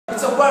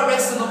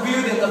in the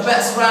building, the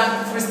best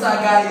rap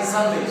freestyle guy is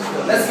Zante.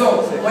 Let's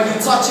go. When you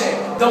touch it,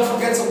 don't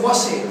forget to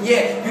wash it.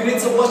 Yeah, you need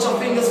to wash your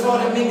fingers for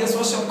the fingers,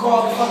 wash your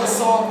car for the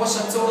song, wash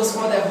your toes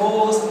for the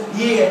balls.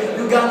 Yeah,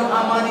 you got no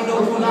Amani,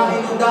 no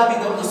Punani, no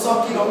Davido, no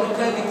Soki, no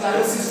Cledic,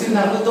 no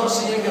Sistina, no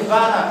Doshi, and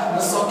Gabbana,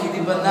 no Soki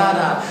di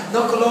Banana,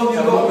 no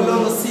Colombia, go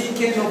below, no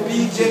CK, no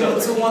BJ, no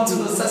 212,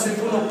 no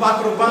Sassifu, no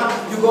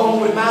Pac-Roban. You go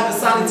home with man, the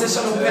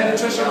sanitation, no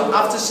penetration, no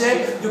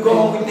aftershave. You go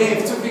home with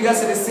Dave, 2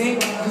 fingers in the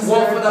sink,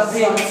 one for the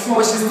pig.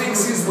 When she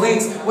thinks she's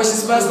links, when she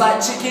smells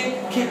like chicken,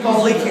 keep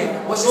on licking.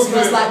 When she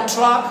smells like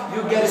trap,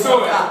 you get it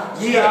fucked out.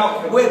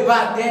 Yeah, way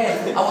back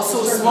then, I was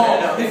so small.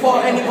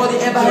 Before anybody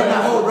ever had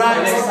that whole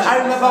rhymes.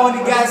 I remember when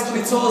the guys put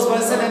the toes, but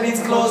I said I need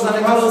clothes, and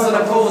the clothes and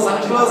the pose,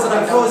 and the clothes and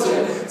the pose.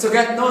 To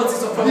get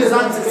noticed from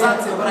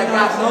Zante, but I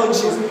got no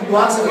cheese. You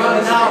have to run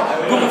it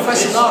out, go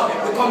professional.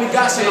 They call me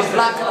Gash and I'm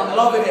black and I'm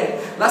loving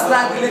it. Last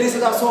night, the ladies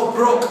said I'm so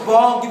broke, but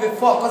I don't give a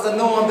fuck cause I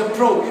know I'm the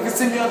pro. If you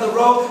see me on the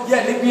road,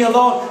 yeah, leave me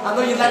alone. I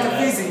know you like a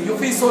busy. You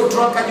feel so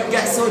drunk and you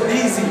get so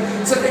dizzy.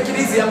 So take it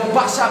easy, I'm a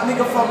back shop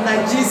nigga from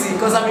Nigeria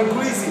cause I'm in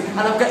greasy and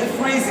I'm getting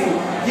freezy.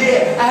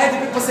 Yeah, I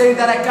heard the people saying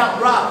that I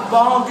can't rap,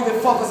 but I don't give a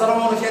fuck cause I don't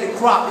want to hear the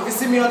crap. If you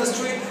see me on the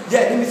street,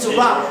 yeah, give me to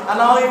rap. And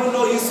I don't even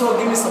know you, so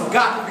give me some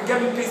gap. If you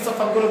get me pissed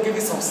off, I'm gonna give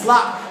you some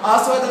slap. I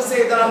also heard them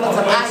say that I'm not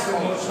an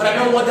icon, but I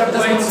don't want them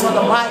just to turn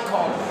the mic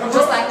on.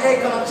 Just like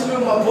Akon, I'm chilling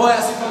with my boy,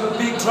 I see from a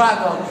big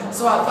dragon.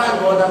 So I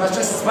thank God that my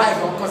stress is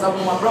bygone, cause I'm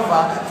with my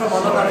brother from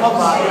another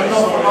mother, you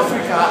know, from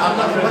Africa. I'm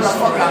not a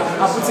motherfucker.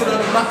 I put it on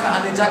the maca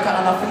and the jacket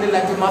and I'm feeling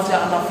like the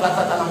mafia and I'm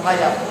flattered and I'm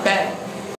higher. Bang.